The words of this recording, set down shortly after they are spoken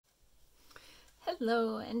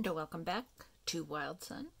Hello and welcome back to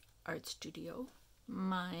Robinsunne Art Studio.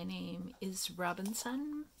 My name is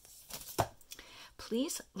Robinsunne.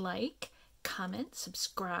 Please like, comment,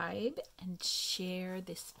 subscribe, and share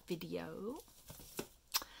this video.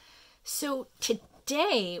 So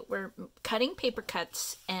today we're cutting paper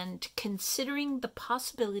cuts and considering the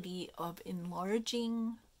possibility of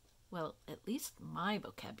enlarging, well, at least my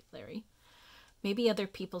vocabulary, maybe other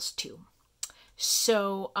people's too.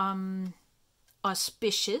 So,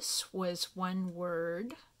 auspicious was one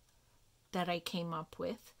word that I came up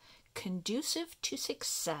with. Conducive to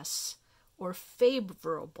success or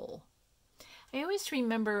favorable. I always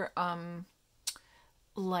remember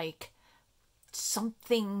like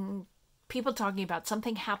something, people talking about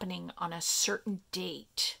something happening on a certain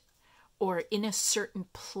date or in a certain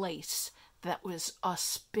place that was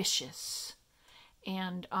auspicious.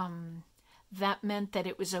 And that meant that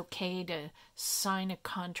it was okay to sign a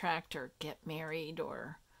contract or get married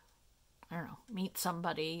or, I don't know, meet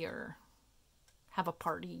somebody or have a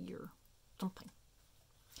party or something.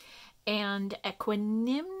 And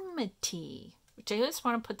equanimity, which I just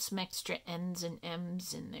want to put some extra N's and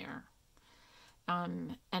M's in there.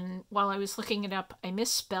 And while I was looking it up, I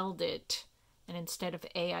misspelled it. And instead of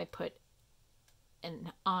A, I put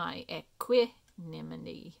an I,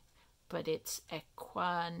 equanimity. But it's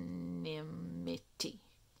equanimity.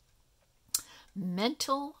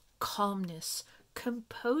 Mental calmness,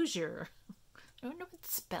 composure. I don't know what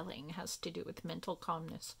spelling has to do with mental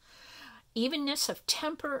calmness. Evenness of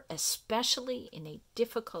temper, especially in a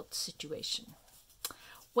difficult situation.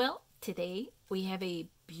 Well, today we have a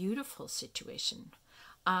beautiful situation.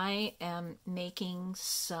 I am making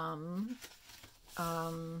some,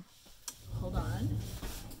 hold on.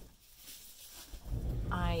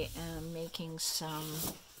 I am making some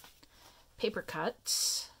paper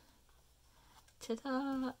cuts.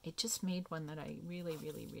 Ta-da! I just made one that I really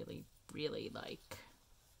like.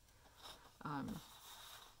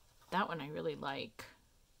 That one I really like.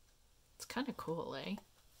 It's kind of cool, eh?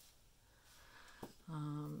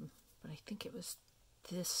 But I think it was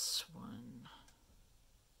this one.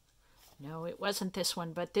 No, it wasn't this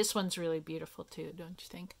one, but this one's really beautiful too, don't you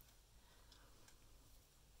think?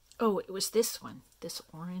 Oh, it was this one, this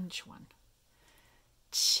orange one.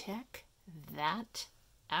 Check that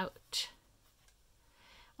out.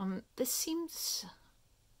 This seems,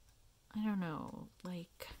 I don't know,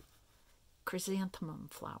 like chrysanthemum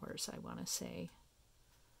flowers, I want to say.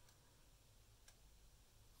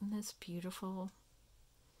 Isn't this beautiful?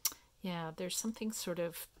 Yeah, there's something sort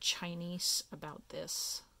of Chinese about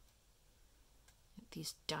this.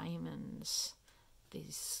 These diamonds,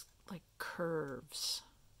 these like curves.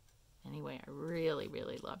 Anyway, I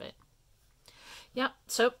really love it. Yeah,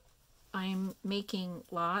 so I'm making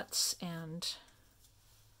lots and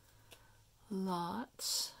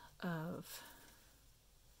lots of...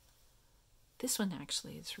 This one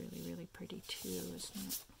actually is really pretty too, isn't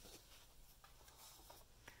it?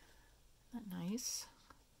 Isn't that nice?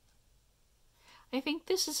 I think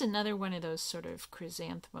this is another one of those sort of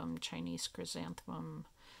chrysanthemum, Chinese chrysanthemum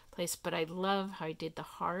place, but I love how I did the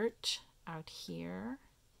heart out here.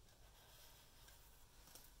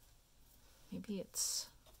 Maybe it's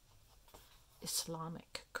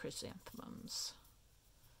Islamic chrysanthemums.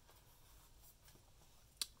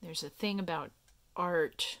 There's a thing about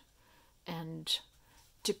art and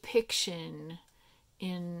depiction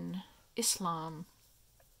in Islam.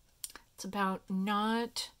 It's about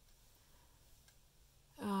not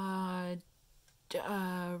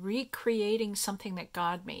recreating something that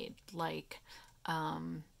God made, like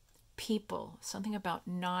people. Something about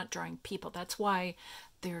not drawing people. That's why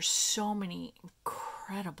there's so many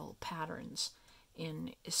incredible patterns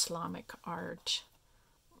in Islamic art,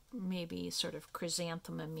 maybe sort of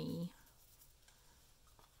chrysanthemum-y.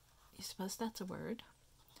 You suppose that's a word?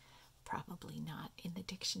 Probably not in the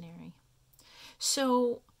dictionary.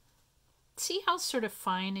 So, see how sort of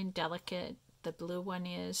fine and delicate the blue one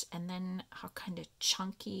is, and then how kind of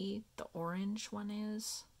chunky the orange one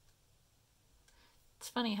is? It's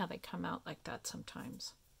funny how they come out like that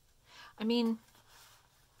sometimes. I mean,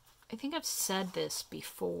 I think I've said this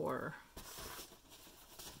before,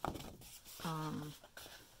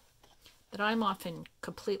 that I'm often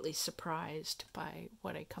completely surprised by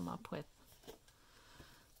what I come up with.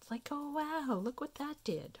 It's like, oh wow, look what that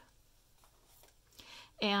did.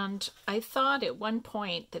 And I thought at one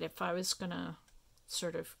point that if I was going to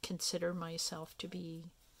sort of consider myself to be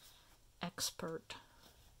expert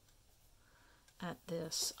at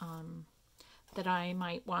this, that I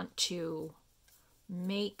might want to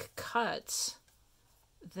make cuts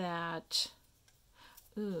that,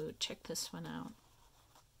 ooh, check this one out.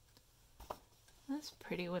 That's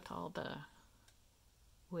pretty with all the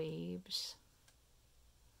waves.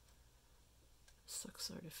 This looks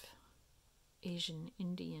sort of Asian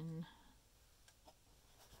Indian.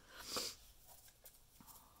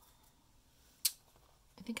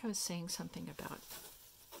 I think I was saying something about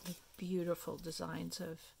the beautiful designs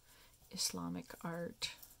of Islamic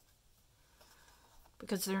art,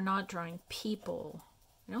 because they're not drawing people.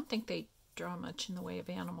 I don't think they draw much in the way of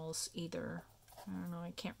animals either. I don't know,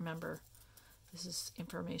 I can't remember. This is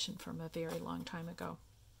information from a very long time ago.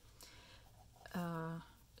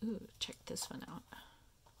 Ooh, check this one out.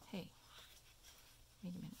 Hey,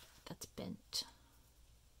 wait a minute, that's bent.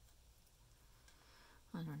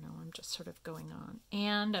 I don't know, I'm just sort of going on.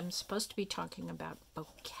 And I'm supposed to be talking about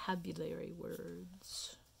vocabulary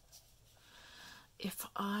words. If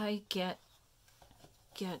I get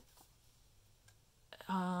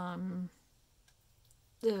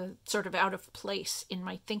the sort of out of place in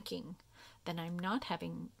my thinking, then I'm not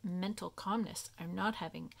having mental calmness. I'm not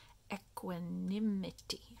having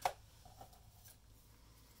equanimity.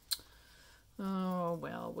 Oh,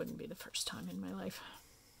 well, wouldn't be the first time in my life.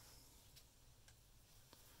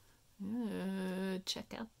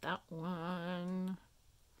 Check out that one.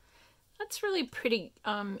 That's really pretty.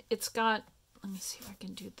 It's got, let me see if I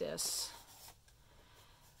can do this.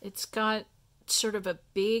 It's got sort of a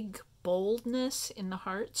big boldness in the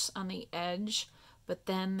hearts on the edge, but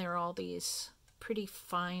then there are all these pretty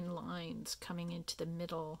fine lines coming into the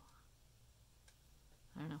middle.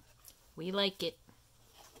 I don't know. We like it.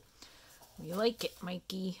 We like it,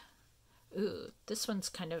 Mikey. Ooh, this one's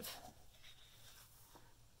kind of,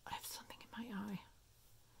 I have something in my eye.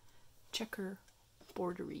 Checker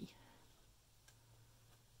bordery.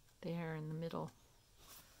 There in the middle.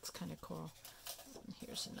 It's kind of cool. And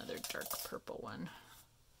here's another dark purple one.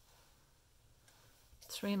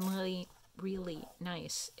 It's really, really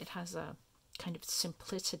nice. It has a kind of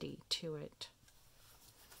simplicity to it.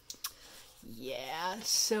 Yeah,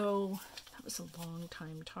 so that was a long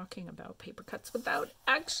time talking about paper cuts without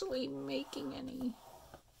actually making any.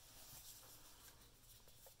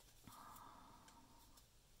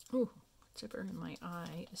 Ooh, whatever in my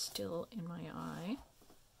eye is still in my eye.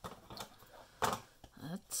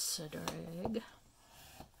 That's a drag.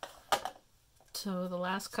 So the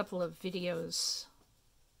last couple of videos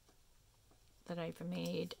that I've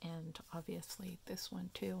made, and obviously this one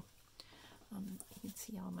too, you can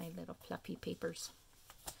see all my little fluffy papers.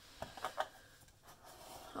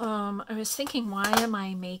 I was thinking, why am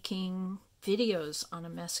I making videos on a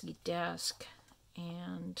messy desk?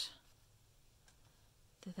 And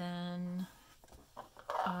then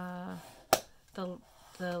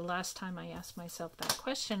the last time I asked myself that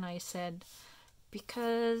question, I said,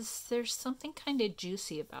 because there's something kind of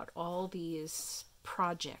juicy about all these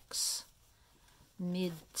projects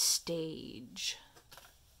mid-stage.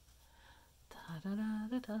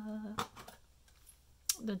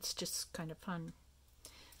 That's just kind of fun.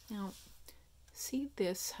 Now, see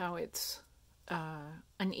this, how it's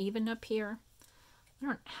uneven up here? I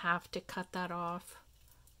don't have to cut that off,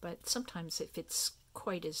 but sometimes if it's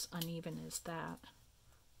quite as uneven as that,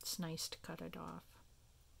 it's nice to cut it off.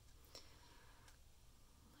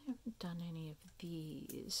 I haven't done any of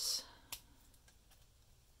these.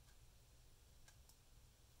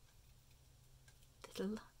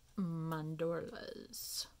 Little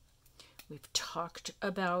mandalas. We've talked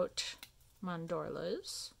about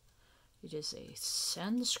mandalas. It is a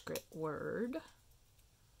Sanskrit word.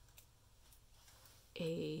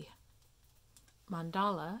 A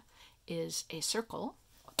mandala is a circle,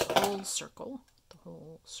 the whole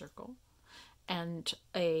circle, and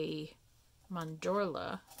a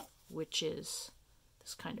mandorla, which is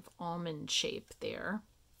this kind of almond shape there,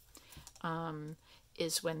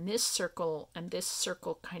 is when this circle and this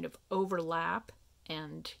circle kind of overlap,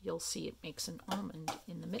 and you'll see it makes an almond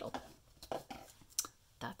in the middle.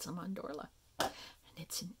 That's a mandorla, and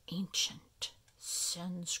it's an ancient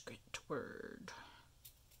Sanskrit word.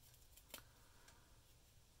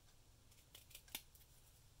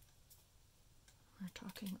 We're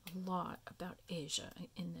talking a lot about Asia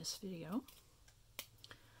in this video.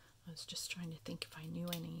 I was just trying to think if I knew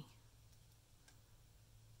any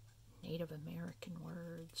Native American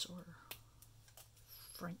words or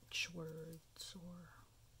French words, or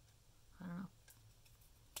I don't know.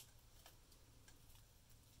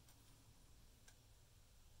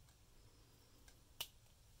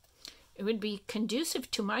 It would be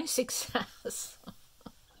conducive to my success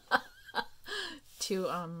to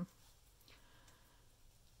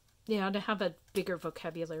to have a bigger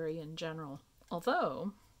vocabulary in general.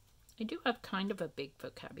 Although I do have kind of a big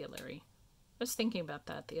vocabulary. I was thinking about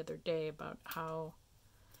that the other day, about how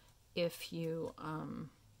if you, I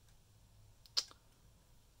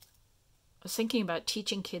was thinking about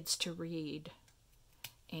teaching kids to read,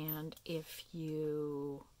 and if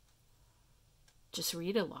you just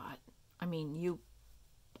read a lot, I mean,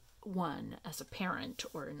 one, as a parent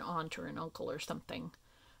or an aunt or an uncle or something,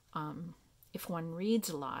 if one reads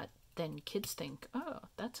a lot, then kids think, oh,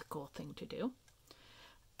 that's a cool thing to do.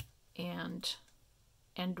 And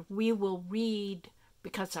we will read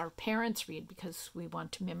because our parents read, because we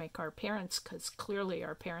want to mimic our parents, because clearly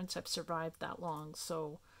our parents have survived that long,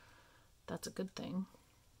 so that's a good thing.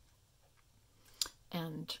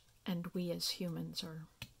 And we as humans are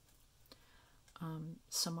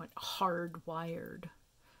somewhat hardwired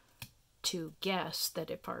to guess that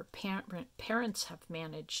if our parents have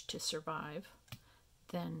managed to survive,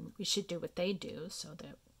 then we should do what they do so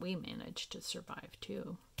that we manage to survive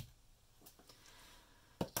too.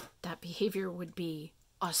 That behavior would be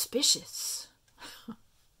auspicious.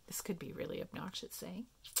 This could be really obnoxious, eh?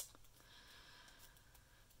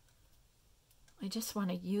 I just want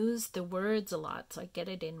to use the words a lot so I get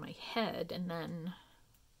it in my head, and then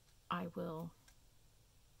I will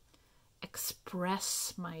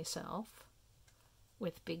express myself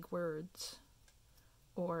with big words.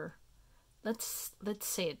 Or let's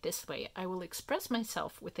say it this way. I will express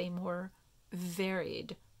myself with a more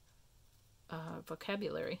varied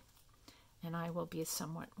vocabulary, and I will be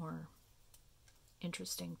somewhat more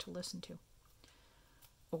interesting to listen to.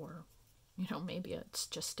 Or, maybe it's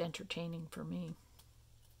just entertaining for me.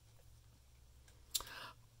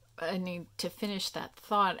 I need to finish that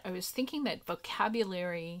thought. I was thinking that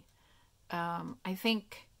vocabulary, I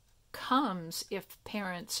think, comes if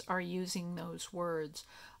parents are using those words.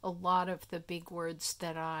 A lot of the big words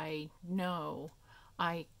that I know,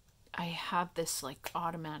 I have this like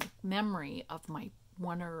automatic memory of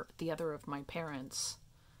one or the other of my parents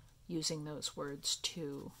using those words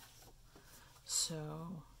too.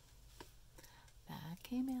 So that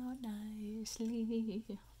came out nicely.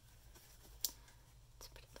 Let's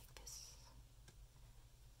put it like this.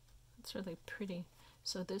 It's really pretty.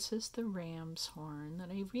 So this is the ram's horn that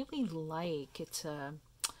I really like. It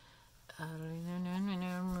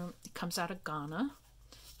comes out of Ghana.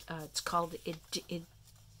 It's called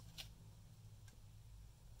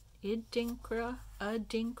Adinkra,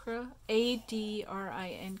 Adrinka,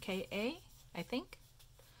 I think.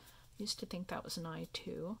 I used to think that was an I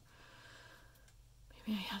too.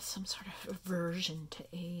 Maybe I have some sort of aversion to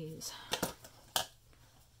A's.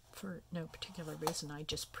 For no particular reason, I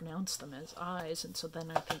just pronounce them as I's, and so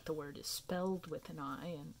then I think the word is spelled with an I,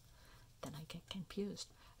 and then I get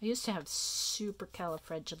confused. I used to have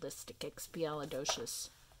supercalifragilisticexpialidocious.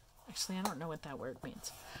 Actually, I don't know what that word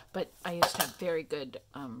means, but I used to have very good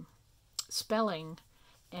spelling,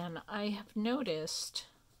 and I have noticed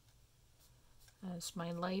as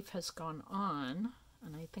my life has gone on,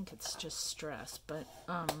 and I think it's just stress, but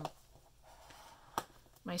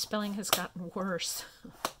my spelling has gotten worse.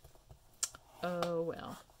 Oh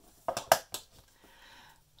well.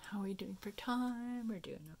 How are we doing for time? We're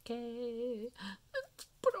doing okay. Let's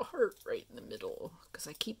put a heart right in the middle, because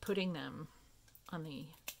I keep putting them on the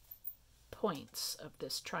points of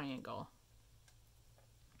this triangle.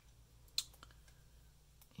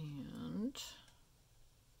 And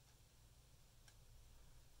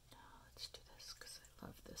now let's do this because I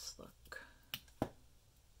love this look.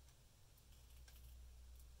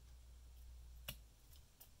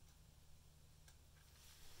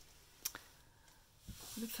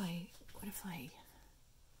 What if I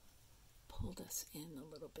pull this in a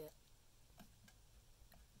little bit?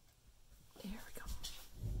 There we go.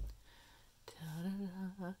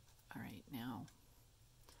 Ta-da-da. All right, now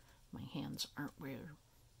my hands aren't where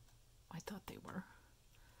I thought they were,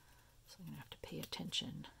 so I'm going to have to pay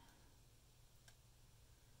attention.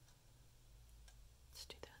 Let's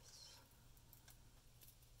do this.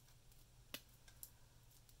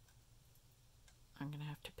 I'm going to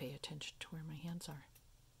have to pay attention to where my hands are.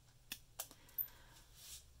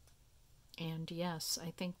 And yes,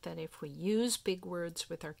 I think that if we use big words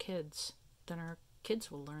with our kids, then our kids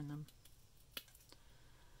will learn them.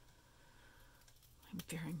 I'm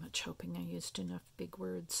very much hoping I used enough big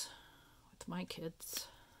words with my kids.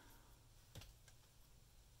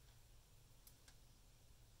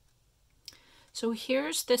 So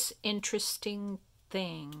here's this interesting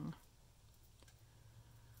thing.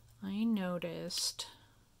 I noticed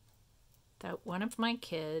that one of my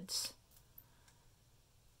kids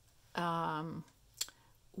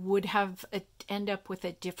would have end up with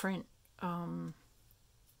a different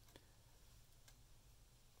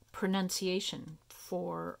pronunciation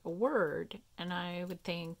for a word, and I would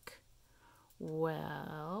think,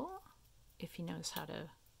 well, if he knows how to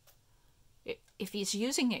If he's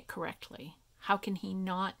using it correctly, how can he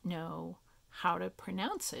not know how to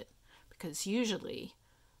pronounce it? Because usually,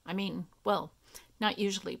 I mean, well, not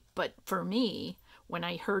usually, but for me, when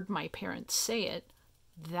I heard my parents say it,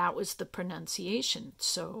 that was the pronunciation.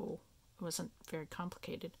 So it wasn't very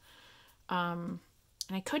complicated. And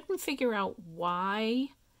I couldn't figure out why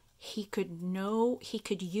he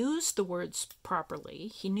could use the words properly.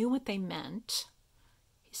 He knew what they meant.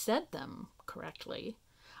 He said them correctly.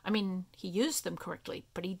 I mean, he used them correctly,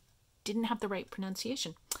 but he didn't have the right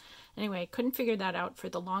pronunciation. Anyway, I couldn't figure that out for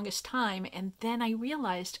the longest time. And then I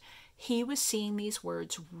realized he was seeing these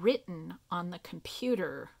words written on the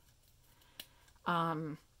computer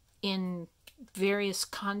in various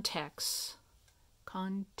contexts,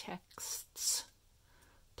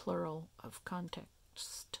 plural of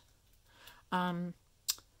context,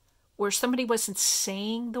 where somebody wasn't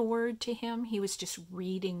saying the word to him. He was just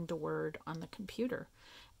reading the word on the computer.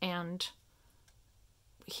 And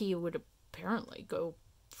he would apparently go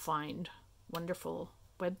find wonderful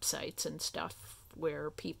websites and stuff where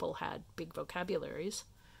people had big vocabularies.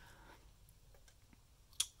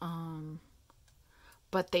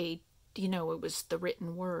 But they, it was the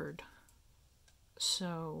written word.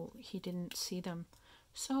 So he didn't see them.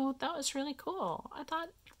 So that was really cool. I thought,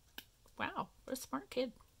 wow, what a smart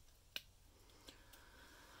kid.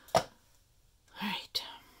 All right.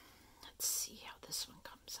 Let's see how this one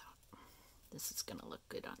comes out. This is going to look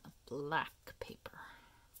good on a black paper.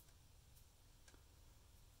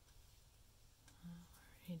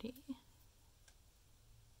 Alrighty.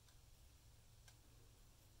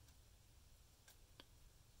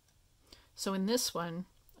 So in this one,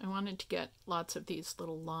 I wanted to get lots of these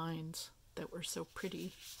little lines that were so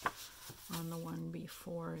pretty on the one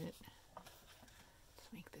before it. Let's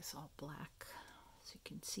make this all black so you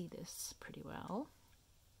can see this pretty well.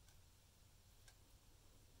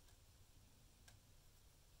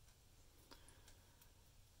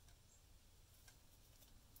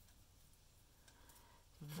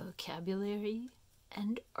 Vocabulary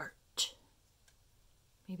and art.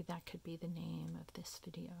 Maybe that could be the name of this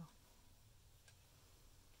video.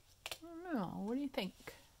 I don't know. What do you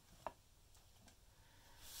think?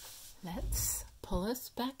 Let's pull us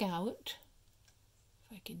back out.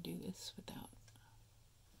 If I can do this without...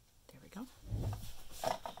 There we go.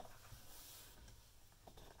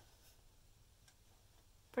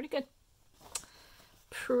 Pretty good.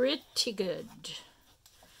 Pretty good.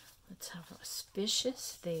 Let's have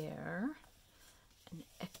auspicious there. An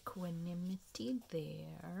equanimity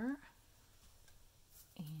there.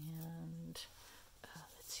 And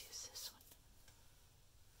let's use this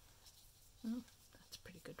one. Oh, that's a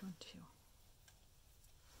pretty good one too.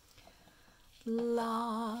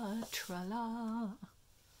 La tra la.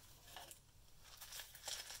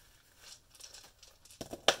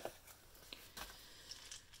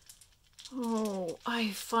 Oh,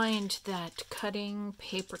 I find that cutting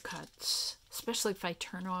paper cuts, especially if I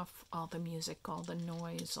turn off all the music, all the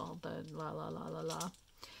noise, all the la la la la la,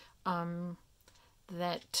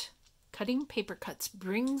 that cutting paper cuts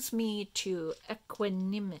brings me to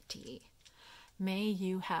equanimity. May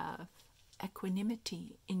you have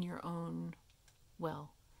equanimity in your own,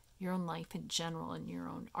 well, your own life in general and your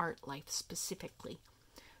own art life specifically.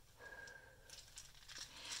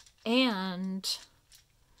 And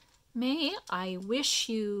may I wish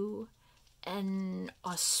you an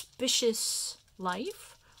auspicious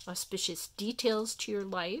life, auspicious details to your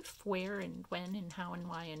life, where and when and how and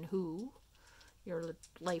why and who your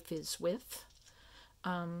life is with,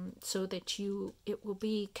 so that it will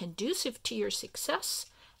be conducive to your success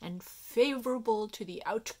and favorable to the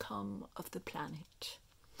outcome of the planet.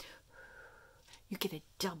 You get a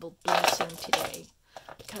double blessing today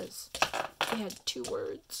because I had 2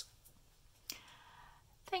 words.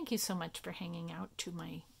 Thank you so much for hanging out to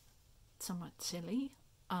my somewhat silly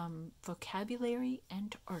vocabulary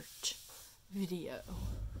and art video.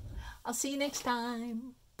 I'll see you next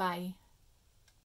time. Bye.